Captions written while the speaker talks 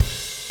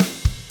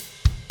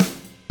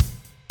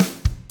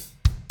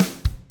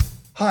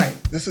Hi,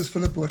 this is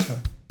Philip Water.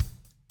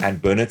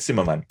 And Bernard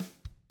Zimmermann.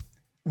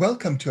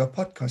 Welcome to our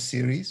podcast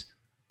series,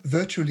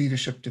 Virtual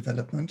Leadership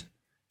Development,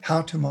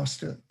 How to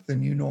Master the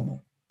New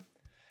Normal.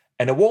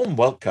 And a warm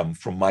welcome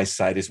from my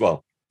side as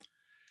well.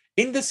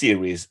 In the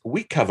series,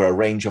 we cover a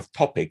range of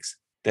topics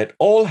that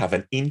all have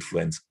an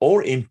influence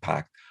or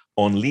impact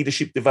on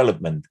leadership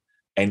development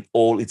and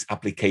all its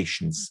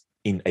applications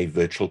in a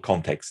virtual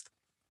context.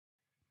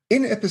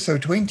 In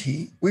episode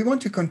 20, we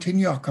want to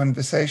continue our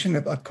conversation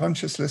about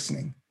conscious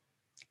listening.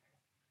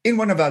 In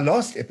one of our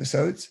last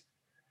episodes,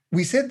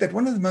 we said that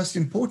one of the most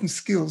important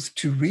skills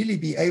to really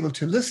be able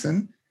to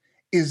listen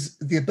is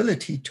the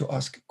ability to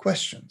ask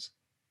questions.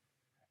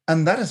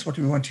 And that is what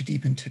we want to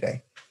deepen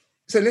today.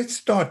 So let's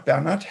start,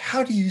 Bernard.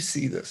 How do you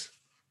see this?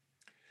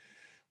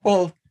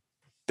 Well,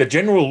 the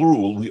general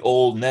rule we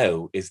all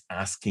know is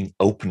asking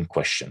open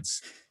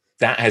questions.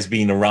 That has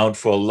been around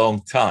for a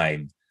long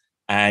time.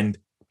 And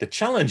the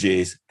challenge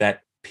is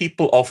that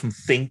people often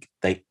think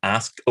they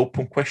ask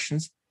open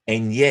questions,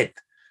 and yet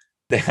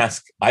they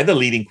ask either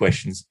leading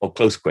questions or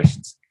closed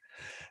questions.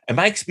 And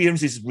my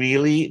experience is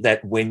really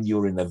that when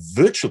you're in a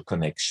virtual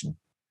connection,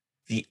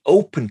 the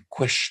open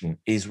question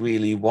is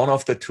really one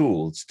of the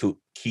tools to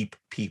keep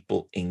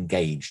people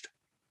engaged.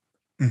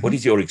 Mm-hmm. What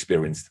is your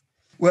experience?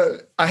 Well,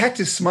 I had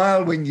to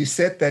smile when you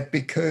said that,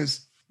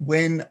 because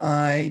when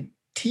I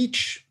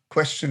teach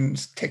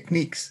questions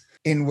techniques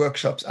in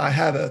workshops, I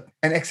have an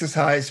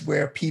exercise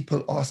where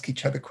people ask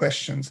each other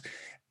questions,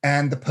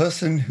 and the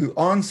person who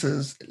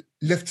answers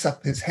lifts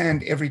up his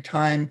hand every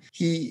time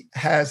he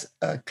has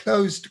a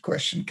closed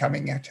question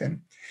coming at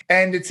him.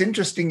 And it's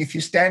interesting, if you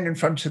stand in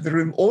front of the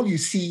room, all you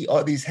see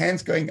are these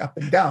hands going up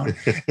and down,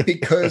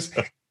 because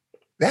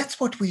that's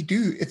what we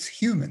do. It's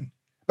human,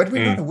 but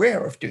we're not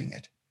aware of doing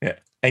it. Yeah.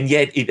 And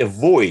yet it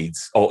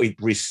avoids or it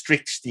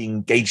restricts the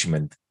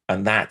engagement.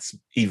 And that's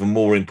even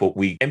more important.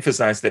 We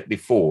emphasized that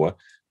before.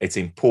 It's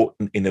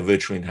important in a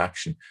virtual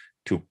interaction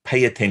to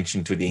pay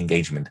attention to the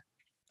engagement.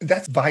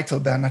 That's vital,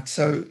 Bernard.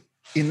 So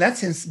in that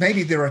sense,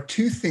 maybe there are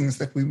two things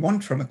that we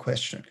want from a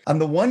question.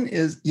 And the one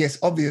is, yes,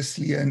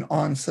 obviously an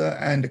answer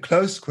and a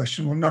closed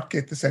question will not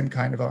get the same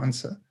kind of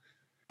answer.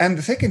 And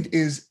the second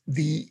is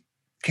the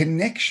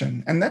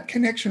connection. And that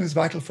connection is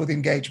vital for the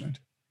engagement.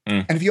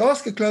 And if you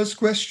ask a closed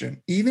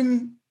question,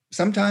 even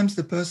sometimes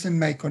the person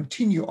may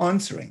continue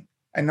answering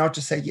and not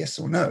just say yes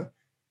or no.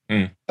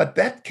 But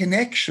that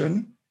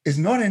connection is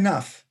not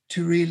enough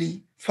to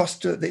really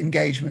foster the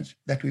engagement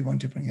that we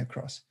want to bring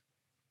across.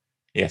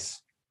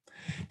 Yes.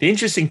 The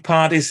interesting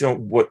part is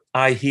what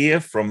I hear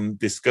from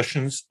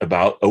discussions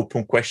about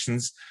open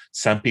questions.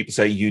 Some people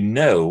say,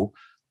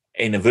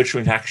 in a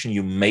virtual interaction,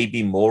 you may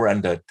be more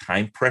under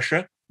time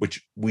pressure,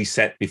 which we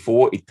said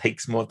before, it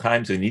takes more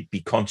time. So you need to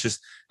be conscious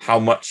how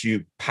much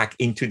you pack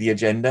into the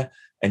agenda.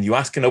 And you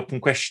ask an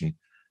open question.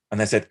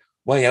 And I said,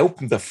 well, I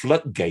opened the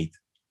floodgate.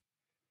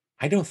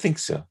 I don't think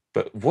so.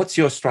 But what's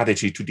your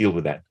strategy to deal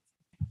with that?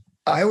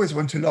 I always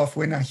want to laugh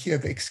when I hear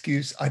the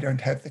excuse, I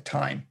don't have the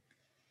time.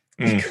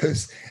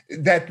 Because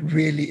that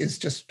really is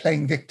just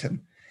playing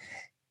victim.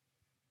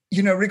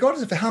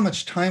 Regardless of how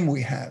much time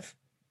we have,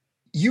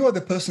 you are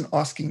the person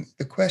asking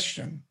the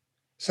question.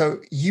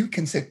 So you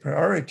can set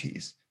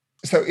priorities.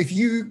 So if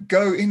you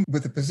go in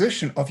with the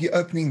position of you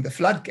opening the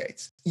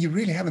floodgates, you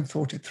really haven't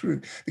thought it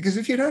through. Because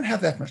if you don't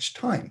have that much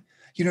time,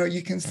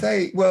 you can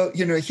say, well,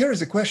 here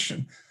is a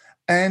question.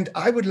 And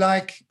I would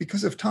like,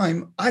 because of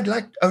time, I'd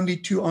like only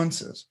 2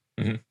 answers.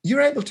 Mm-hmm. You're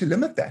able to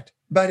limit that,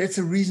 but it's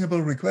a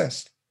reasonable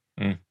request.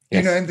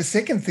 Yes. And the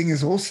second thing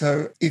is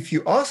also, if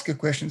you ask a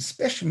question,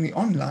 especially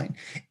online,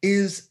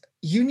 is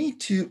you need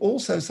to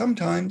also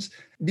sometimes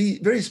be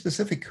very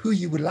specific who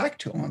you would like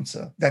to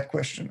answer that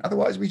question.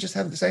 Otherwise, we just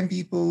have the same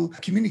people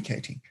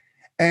communicating.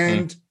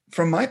 And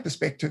from my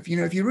perspective,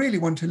 if you really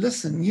want to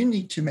listen, you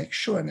need to make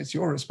sure, and it's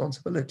your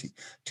responsibility,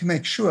 to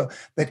make sure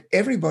that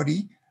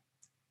everybody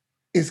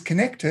is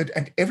connected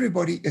and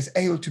everybody is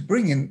able to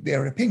bring in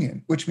their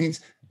opinion, which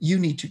means you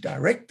need to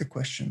direct the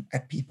question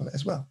at people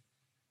as well.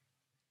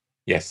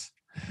 Yes.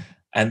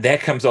 And there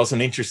comes also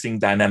an interesting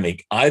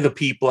dynamic. Either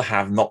people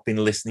have not been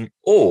listening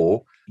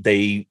or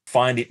they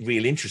find it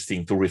really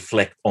interesting to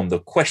reflect on the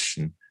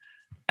question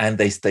and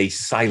they stay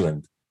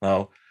silent.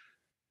 Now,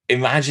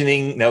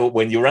 imagining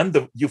when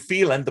you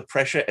feel under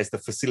pressure as the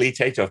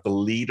facilitator of the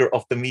leader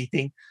of the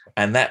meeting,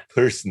 and that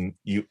person,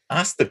 you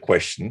ask the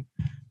question,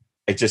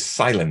 it's just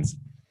silence.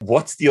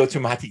 What's the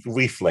automatic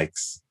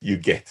reflex you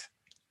get?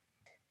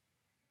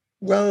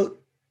 Well,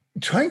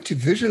 trying to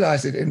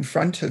visualize it in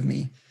front of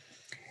me,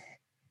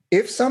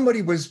 if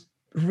somebody was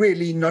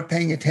really not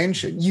paying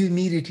attention, you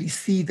immediately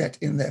see that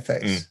in their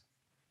face.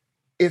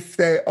 If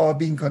they are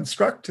being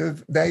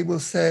constructive, they will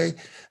say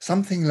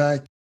something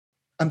like,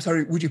 I'm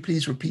sorry, would you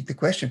please repeat the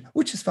question?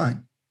 Which is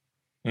fine.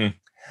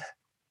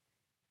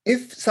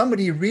 If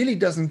somebody really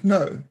doesn't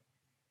know,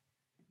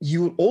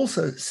 you will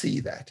also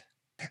see that.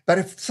 But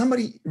if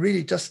somebody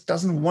really just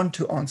doesn't want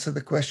to answer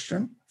the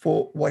question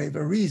for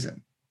whatever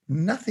reason,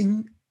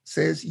 nothing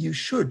says you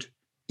should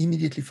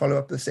immediately follow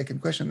up the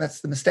second question.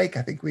 That's the mistake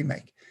I think we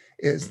make,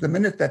 is the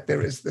minute that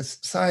there is this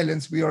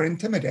silence, we are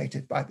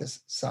intimidated by this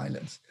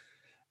silence.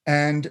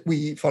 And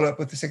we follow up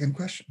with the second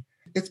question.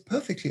 It's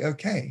perfectly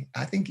okay,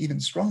 I think even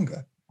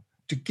stronger,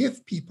 to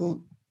give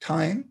people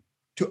time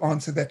to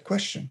answer that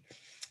question,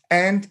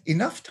 and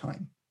enough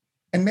time,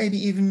 and maybe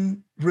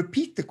even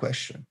repeat the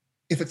question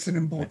if it's an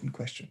important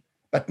question,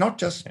 but not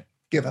just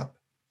give up.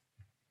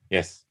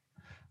 Yes.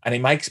 And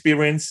in my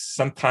experience,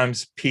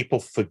 sometimes people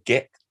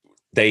forget,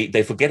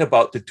 they forget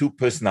about the two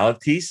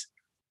personalities,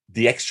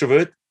 the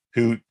extrovert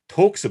who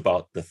talks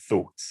about the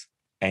thoughts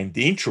and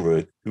the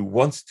introvert who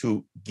wants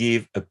to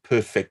give a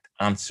perfect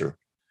answer.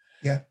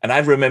 Yeah. And I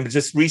remember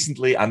just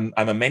recently, I'm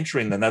a mentor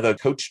in another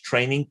coach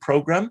training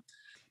program.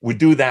 We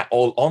do that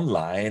all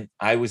online.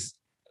 I was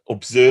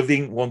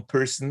observing one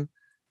person,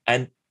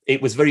 and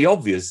it was very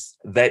obvious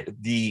that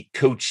the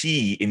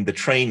coachee in the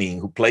training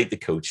who played the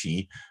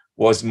coachee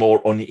was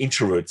more on the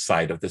introvert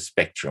side of the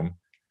spectrum.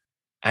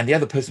 And the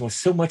other person was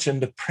so much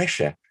under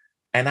pressure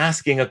and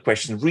asking a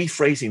question,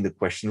 rephrasing the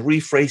question.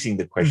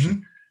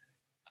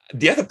 Mm-hmm.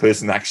 The other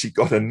person actually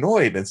got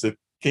annoyed and said,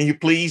 "Can you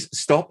please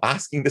stop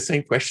asking the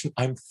same question?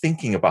 I'm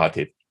thinking about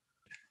it."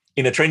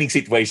 In a training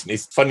situation,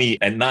 it's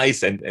funny and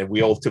nice, and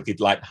we all took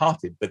it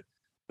lighthearted. But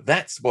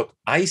that's what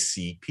I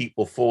see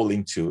people fall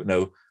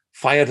into.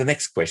 Fire the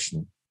next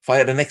question,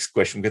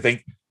 because they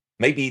think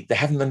maybe they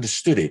haven't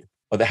understood it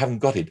or they haven't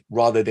got it,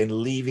 rather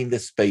than leaving the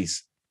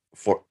space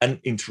for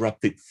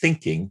uninterrupted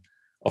thinking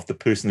of the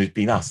person who's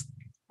been asked.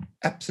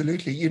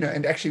 Absolutely.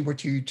 And actually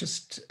what you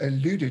just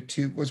alluded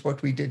to was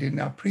what we did in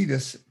our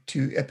previous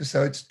 2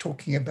 episodes,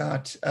 talking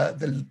about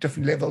the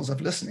different levels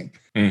of listening.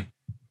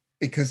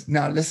 Because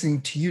now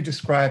listening to you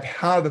describe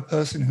how the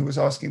person who was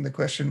asking the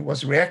question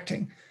was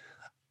reacting,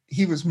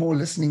 he was more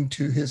listening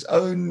to his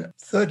own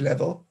third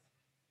level,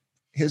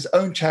 his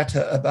own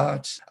chatter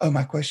about, oh,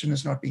 my question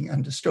is not being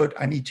understood,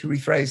 I need to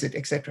rephrase it,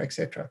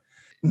 etc.,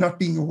 not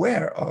being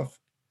aware of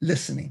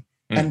listening.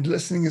 And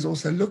listening is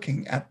also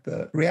looking at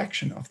the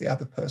reaction of the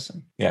other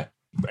person. Yeah.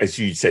 As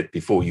you said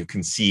before, you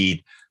can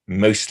see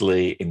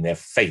mostly in their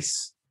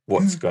face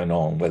what's going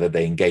on, whether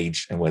they're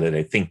engaged and whether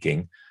they're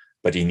thinking,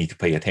 but you need to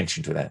pay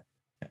attention to that.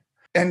 Yeah.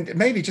 And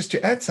maybe just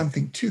to add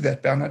something to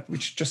that, Bernard,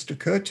 which just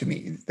occurred to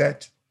me,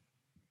 that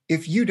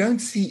if you don't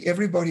see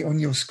everybody on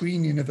your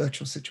screen in a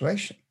virtual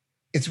situation,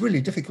 it's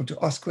really difficult to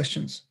ask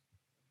questions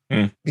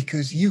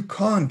because you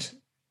can't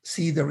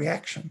see the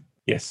reaction.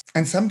 Yes.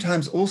 And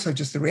sometimes also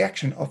just the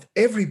reaction of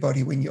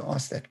everybody when you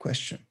ask that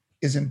question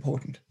is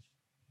important.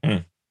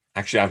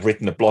 Actually, I've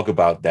written a blog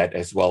about that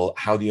as well.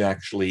 How do you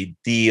actually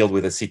deal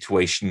with a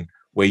situation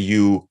where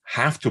you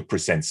have to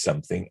present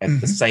something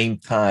at the same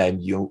time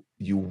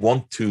you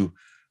want to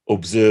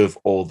observe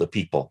all the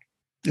people?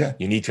 Yeah.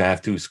 You need to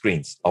have 2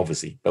 screens,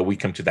 obviously, but we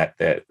come to that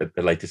at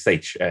the later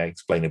stage,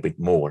 explain a bit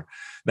more.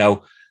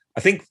 Now, I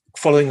think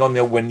following on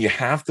there, when you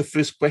have the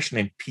first question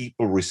and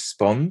people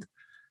respond,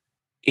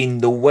 in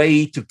the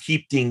way to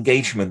keep the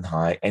engagement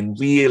high and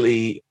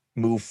really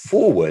move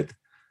forward,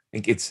 I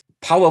think it's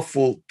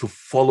powerful to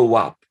follow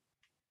up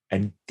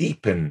and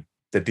deepen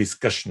the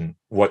discussion,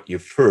 what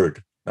you've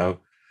heard.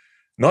 Now,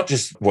 not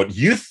just what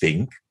you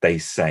think they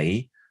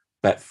say,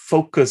 but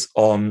focus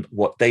on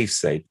what they've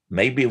said.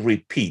 Maybe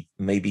repeat,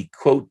 maybe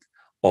quote,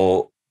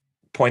 or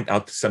point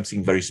out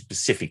something very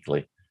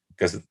specifically,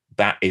 because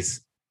that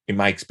is, in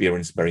my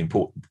experience, very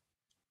important.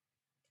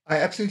 I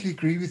absolutely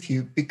agree with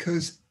you,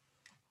 because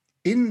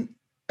in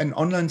an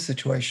online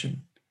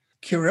situation,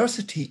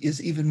 curiosity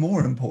is even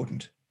more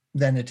important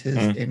than it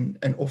is in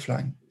an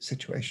offline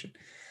situation.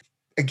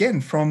 Again,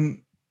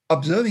 from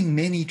observing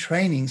many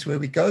trainings where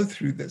we go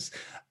through this,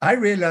 I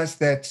realized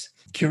that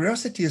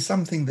curiosity is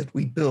something that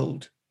we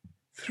build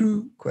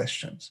through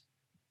questions.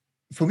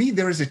 For me,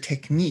 there is a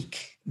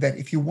technique that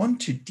if you want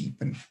to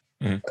deepen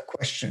a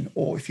question,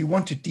 or if you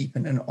want to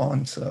deepen an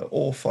answer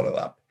or follow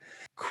up,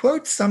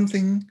 quote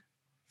something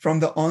from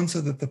the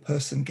answer that the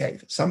person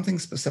gave, something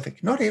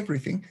specific, not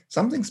everything,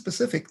 something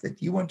specific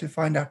that you want to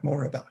find out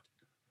more about.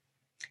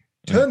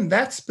 Turn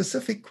that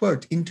specific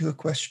quote into a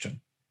question,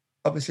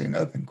 obviously an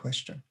open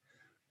question,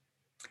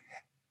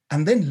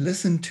 and then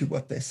listen to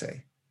what they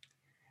say.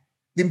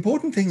 The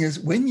important thing is,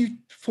 when you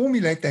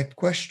formulate that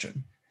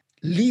question,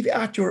 leave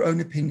out your own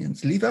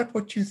opinions, leave out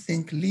what you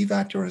think, leave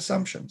out your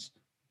assumptions,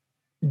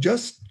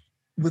 just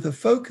with a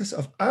focus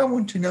of, I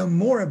want to know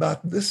more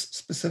about this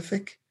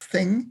specific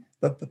thing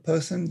that the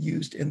person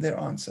used in their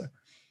answer.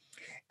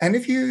 And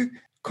if you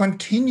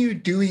continue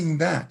doing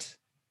that,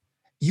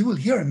 you will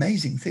hear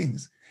amazing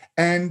things,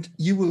 and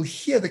you will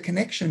hear the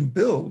connection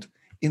build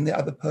in the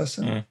other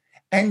person,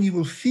 and you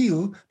will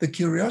feel the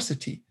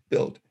curiosity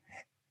build.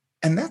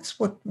 And that's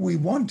what we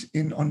want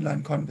in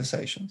online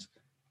conversations.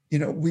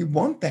 We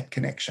want that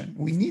connection.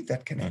 We need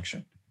that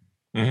connection.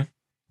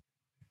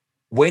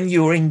 When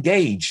you're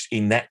engaged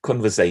in that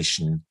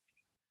conversation,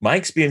 my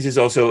experience is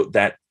also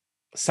that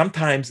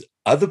sometimes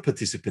other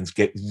participants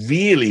get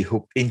really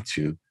hooked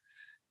into,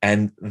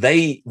 and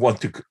they want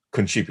to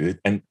contribute,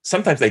 and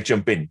sometimes they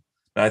jump in.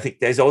 And I think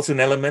there's also an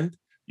element,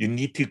 you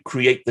need to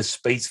create the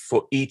space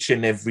for each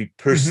and every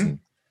person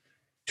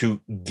to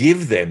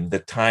give them the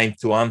time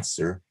to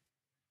answer.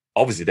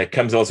 Obviously, that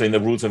comes also in the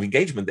rules of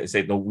engagement. They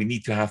say, no, we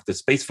need to have the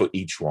space for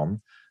each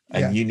one,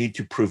 and you need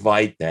to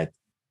provide that.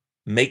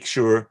 Make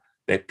sure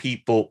that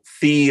people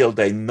feel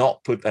they're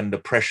not put under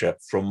pressure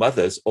from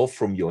others or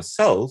from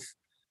yourself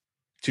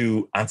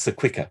to answer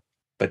quicker,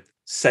 but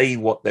say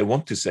what they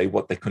want to say,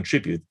 what they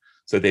contribute,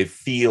 so they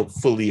feel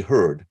fully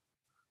heard.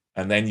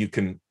 And then you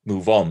can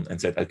move on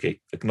and say, okay,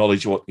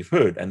 acknowledge what you've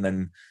heard, and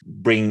then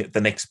bring the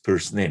next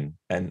person in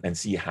and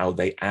see how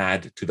they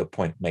add to the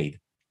point made.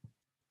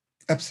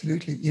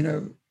 Absolutely.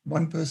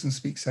 One person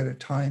speaks at a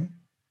time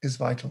is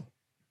vital,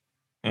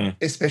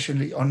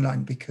 especially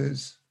online,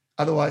 because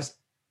otherwise,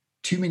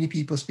 too many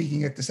people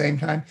speaking at the same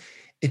time,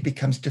 it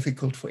becomes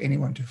difficult for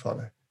anyone to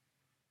follow.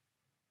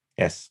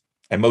 Yes.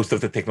 And most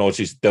of the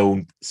technologies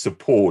don't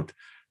support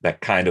that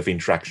kind of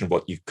interaction,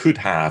 what you could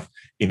have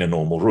in a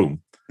normal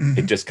room.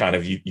 It just kind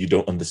of, you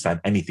don't understand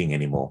anything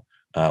anymore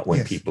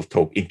when people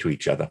talk into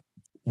each other.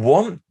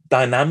 One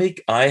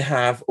dynamic I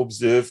have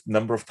observed a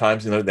number of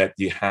times, that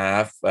you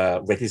have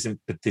reticent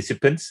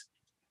participants.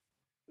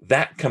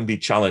 That can be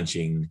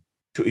challenging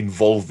to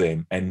involve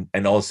them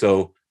and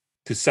also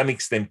to some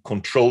extent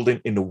control them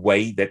in a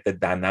way that the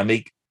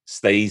dynamic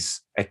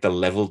stays at the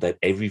level that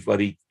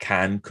everybody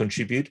can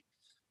contribute.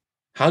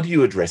 How do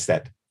you address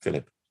that,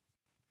 Philip?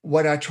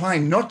 What I try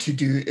not to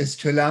do is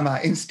to allow my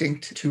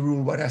instinct to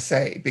rule what I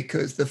say,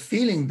 because the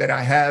feeling that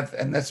I have,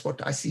 and that's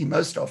what I see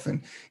most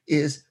often,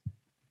 is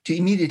to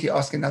immediately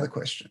ask another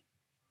question.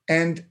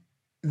 And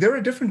there are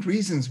different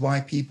reasons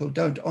why people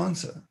don't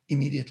answer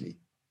immediately.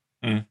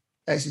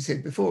 As you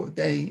said before,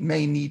 they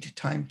may need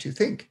time to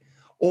think,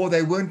 or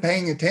they weren't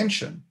paying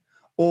attention,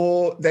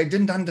 or they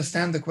didn't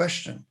understand the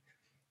question.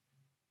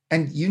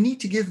 And you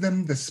need to give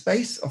them the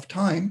space of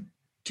time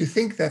to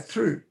think that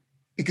through.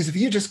 Because if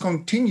you just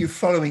continue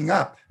following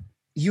up,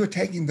 you're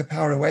taking the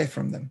power away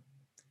from them.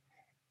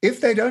 If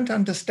they don't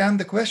understand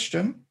the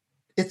question,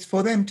 it's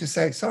for them to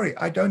say, sorry,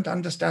 I don't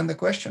understand the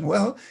question.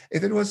 Well,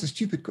 if it was a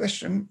stupid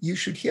question, you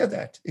should hear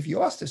that if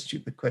you asked a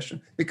stupid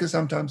question, because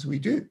sometimes we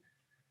do.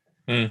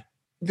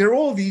 There are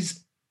all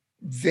these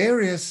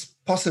various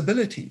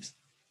possibilities,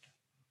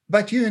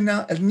 but you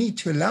now need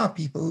to allow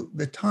people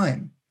the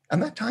time.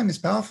 And that time is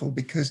powerful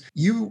because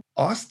you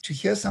asked to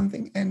hear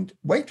something and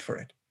wait for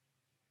it.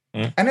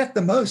 And at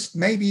the most,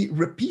 maybe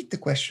repeat the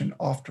question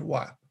after a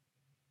while.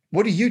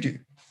 What do you do?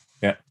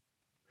 Yeah.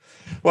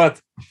 Well,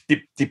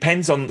 it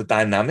depends on the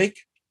dynamic.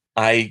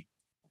 I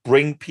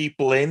bring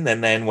people in,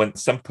 and then when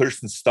some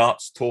person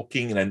starts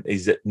talking, and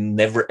is it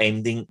never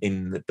ending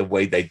in the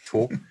way they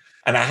talk?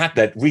 And I had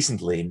that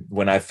recently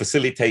when I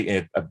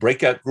facilitated a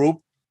breakout group.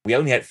 We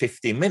only had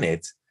 15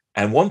 minutes,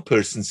 and one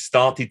person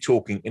started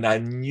talking, and I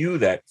knew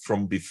that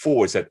from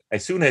before, that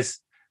as soon as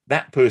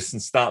that person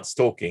starts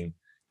talking,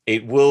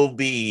 it will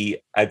be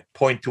a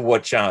point to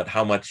watch out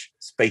how much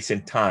space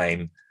and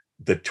time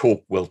the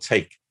talk will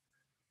take.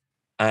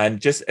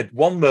 And just at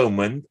one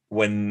moment,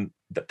 when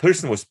the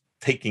person was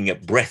taking a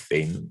breath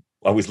in,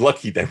 I was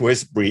lucky they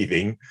was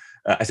breathing.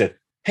 I said,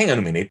 hang on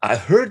a minute, I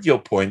heard your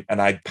point, and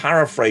I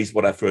paraphrased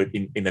what I've heard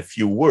in a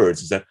few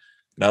words. That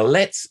now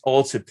let's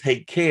also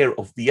take care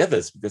of the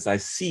others, because I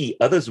see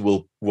others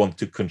will want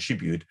to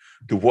contribute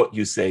to what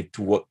you say,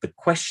 to what the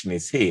question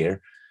is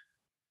here.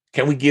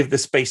 Can we give the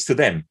space to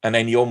them? And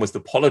then you almost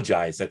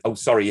apologize that, oh,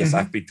 sorry, yes,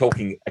 I've been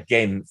talking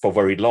again for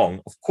very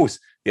long. Of course,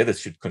 the others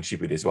should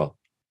contribute as well.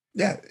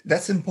 Yeah,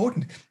 that's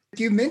important.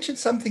 You mentioned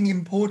something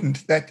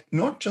important, that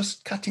not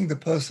just cutting the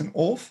person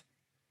off,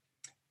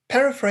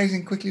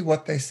 paraphrasing quickly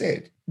what they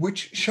said,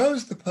 which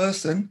shows the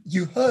person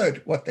you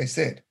heard what they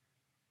said.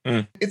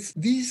 It's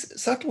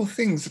these subtle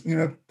things,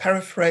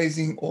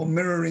 paraphrasing or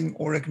mirroring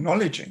or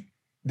acknowledging.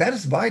 That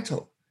is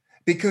vital,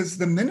 because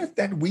the minute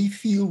that we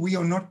feel we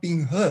are not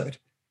being heard,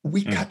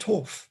 we cut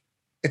off.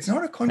 It's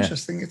not a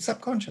conscious thing, it's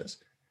subconscious.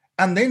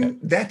 And then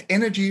that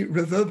energy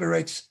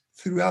reverberates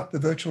throughout the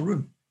virtual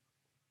room.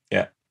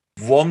 Yeah.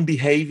 One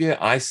behavior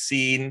I've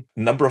seen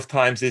a number of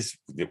times is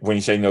when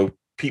you say, no,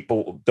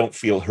 people don't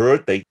feel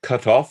heard, they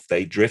cut off,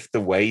 they drift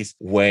away,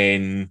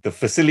 when the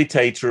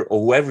facilitator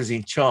or whoever's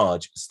in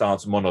charge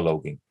starts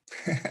monologuing,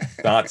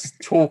 starts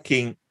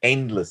talking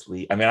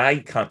endlessly. I mean, I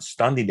can't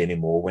stand it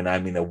anymore when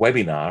I'm in a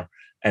webinar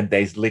and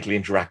there's little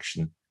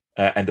interaction.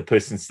 And the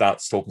person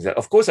starts talking,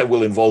 of course, I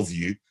will involve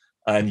you,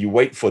 and you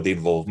wait for the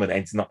involvement,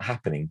 and it's not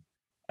happening.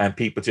 And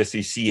people just,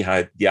 you see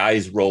how the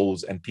eyes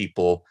rolls, and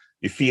people,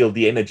 you feel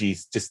the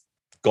energy's just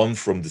gone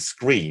from the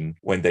screen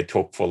when they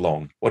talk for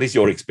long. What is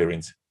your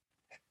experience?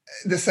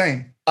 The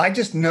same. I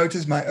just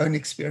notice my own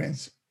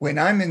experience when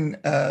I'm in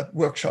a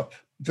workshop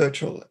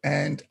virtual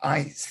and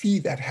I see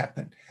that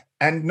happen.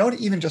 And not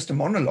even just a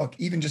monologue,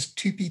 even just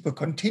two people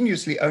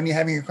continuously only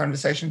having a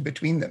conversation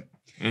between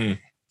them.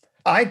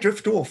 I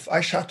drift off,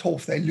 I shut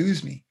off, they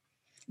lose me.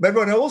 But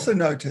what I also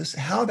notice,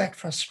 how that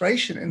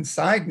frustration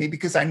inside me,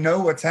 because I know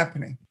what's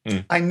happening,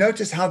 I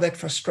notice how that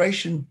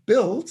frustration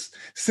builds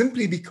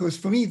simply because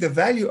for me, the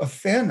value of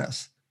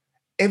fairness,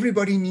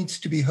 everybody needs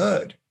to be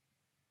heard.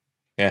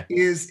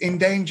 is in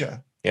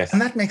danger. Yes.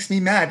 And that makes me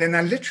mad. And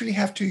I literally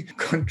have to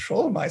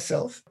control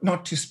myself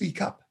not to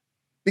speak up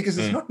because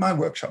it's not my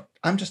workshop.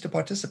 I'm just a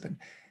participant.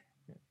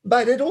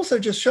 But it also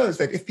just shows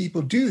that if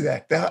people do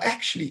that, they are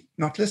actually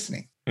not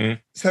listening.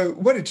 So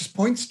what it just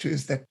points to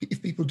is that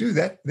if people do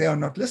that, they are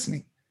not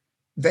listening.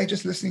 They're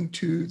just listening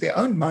to their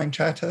own mind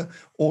chatter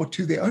or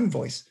to their own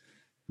voice.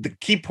 The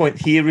key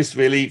point here is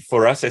really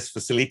for us as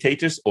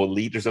facilitators or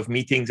leaders of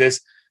meetings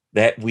is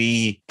that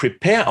we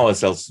prepare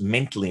ourselves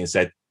mentally and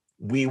said,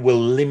 we will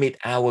limit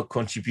our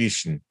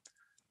contribution.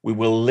 We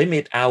will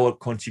limit our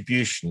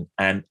contribution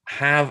and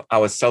have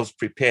ourselves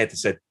prepared to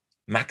say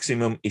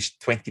maximum is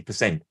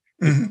 20%.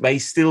 It may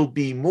still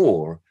be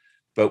more,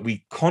 but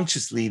we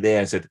consciously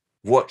there said,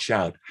 watch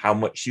out how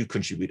much you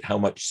contribute, how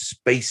much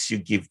space you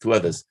give to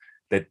others,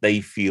 that they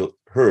feel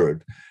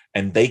heard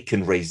and they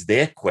can raise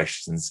their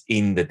questions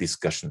in the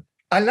discussion.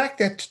 I like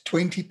that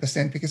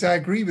 20% because I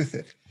agree with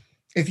it.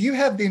 If you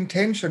have the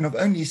intention of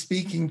only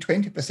speaking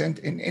 20%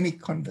 in any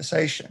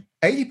conversation,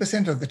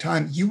 80% of the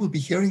time you will be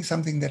hearing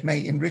something that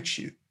may enrich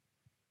you.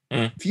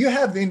 If you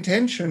have the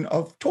intention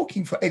of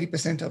talking for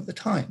 80% of the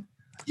time,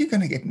 you're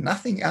going to get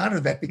nothing out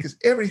of that because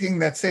everything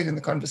that's said in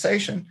the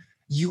conversation,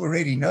 you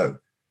already know.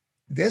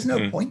 There's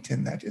no point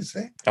in that, is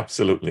there?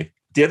 Absolutely.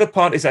 The other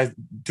part is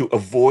to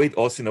avoid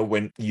also,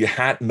 when you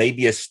had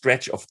maybe a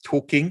stretch of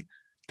talking,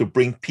 to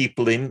bring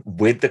people in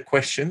with the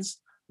questions,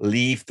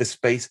 leave the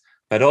space.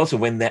 But also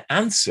when they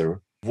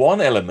answer, one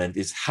element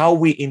is how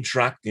we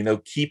interact,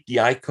 keep the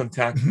eye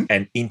contact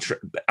and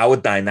our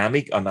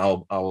dynamic on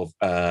our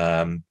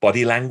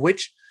body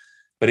language.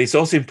 But it's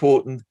also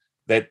important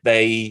that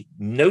they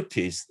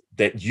notice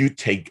that you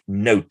take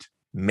note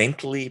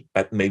mentally,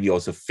 but maybe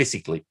also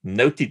physically.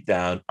 Note it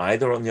down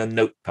either on your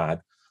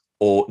notepad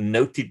or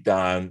note it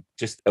down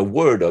just a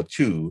word or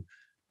two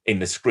in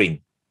the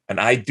screen. And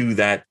I do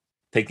that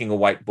taking a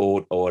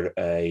whiteboard or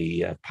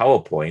a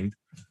PowerPoint,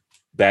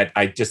 that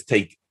I just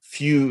take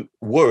few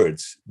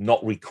words,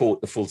 not record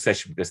the full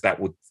session because that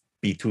would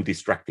be too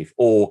distractive,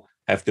 or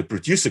have the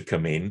producer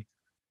come in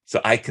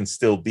so I can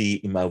still be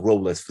in my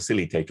role as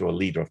facilitator or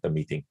leader of the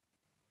meeting.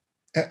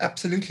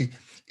 Absolutely.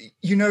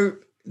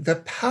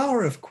 The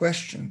power of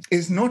question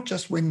is not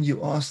just when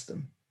you ask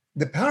them.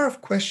 The power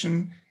of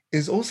question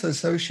is also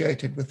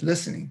associated with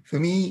listening. For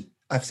me,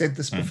 I've said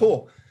this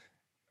before,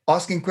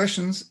 asking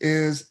questions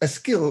is a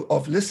skill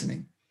of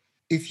listening.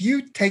 If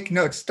you take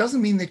notes,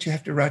 doesn't mean that you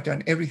have to write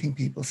down everything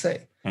people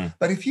say.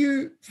 But if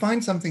you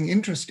find something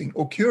interesting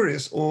or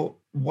curious or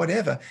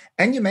whatever,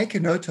 and you make a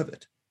note of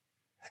it,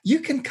 you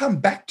can come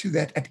back to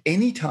that at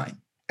any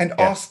time and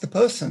ask the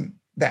person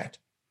that.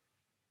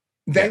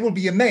 They will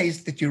be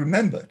amazed that you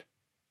remembered.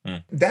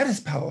 That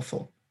is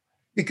powerful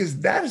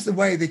because that is the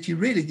way that you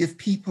really give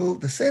people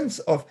the sense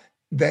of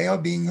they are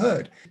being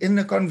heard. In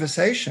a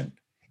conversation,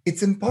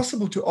 it's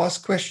impossible to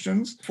ask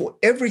questions for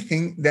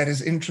everything that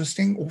is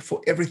interesting or for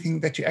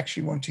everything that you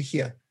actually want to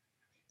hear.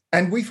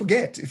 And we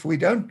forget. If we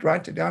don't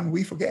write it down,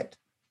 we forget.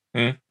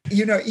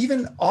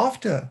 Even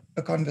after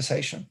a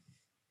conversation,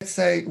 let's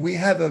say we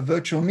have a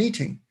virtual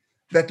meeting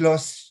that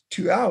lasts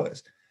 2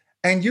 hours,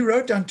 and you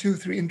wrote down 2 or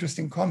 3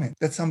 interesting comments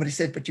that somebody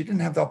said, but you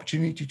didn't have the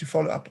opportunity to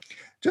follow up.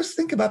 Just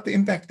think about the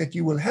impact that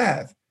you will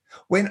have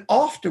when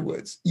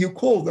afterwards you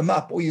call them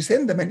up or you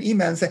send them an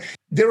email and say,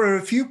 there are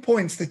a few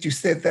points that you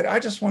said that I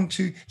just want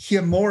to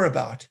hear more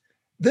about.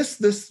 This.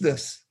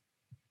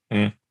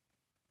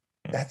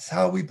 That's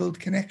how we build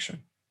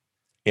connection.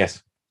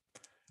 Yes.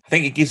 I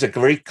think it gives a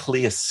very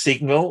clear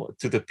signal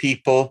to the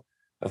people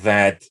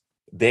that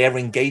their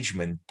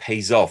engagement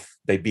pays off.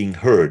 They're being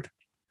heard.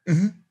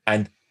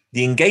 And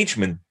the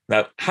engagement,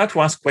 now, how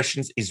to ask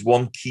questions is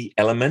one key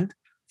element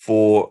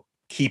for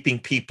keeping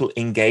people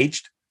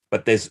engaged,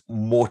 but there's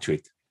more to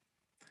it.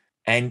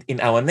 And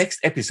in our next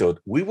episode,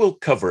 we will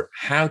cover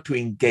how to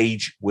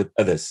engage with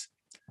others.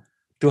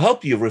 To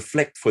help you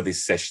reflect for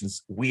these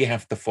sessions, we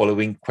have the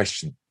following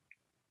question.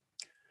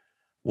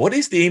 What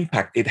is the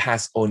impact it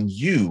has on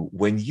you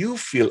when you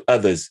feel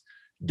others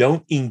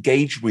don't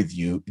engage with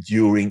you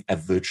during a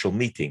virtual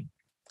meeting?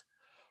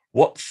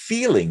 What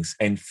feelings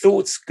and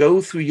thoughts go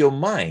through your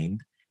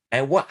mind,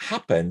 and what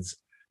happens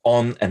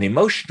on an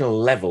emotional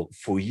level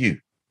for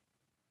you?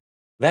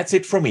 That's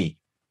it from me.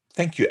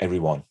 Thank you,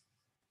 everyone.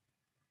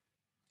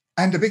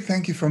 And a big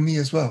thank you from me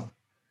as well.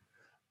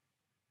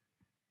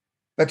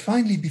 But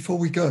finally, before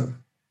we go,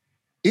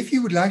 if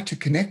you would like to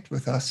connect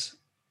with us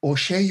or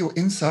share your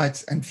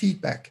insights and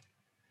feedback,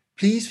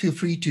 please feel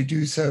free to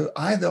do so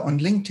either on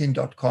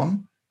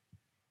linkedin.com,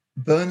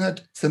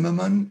 Bernhard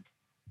Zimmermann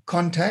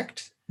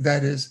contact,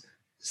 that is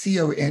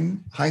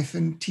CON-TACT,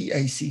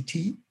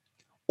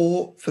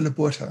 or Philipp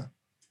Burter.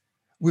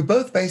 We're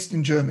both based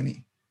in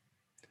Germany.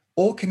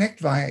 Or connect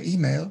via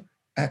email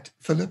at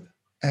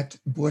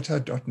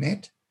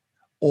philipp@burter.net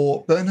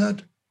or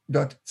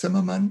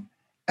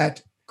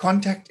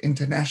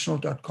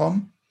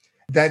bernhard.zimmermann@contactinternational.com.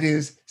 That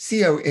is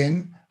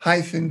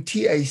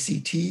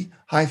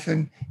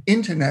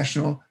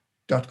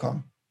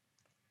CON-TACT-international.com.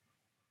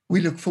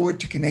 We look forward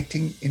to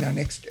connecting in our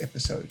next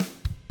episode.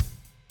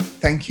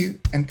 Thank you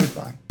and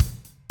goodbye.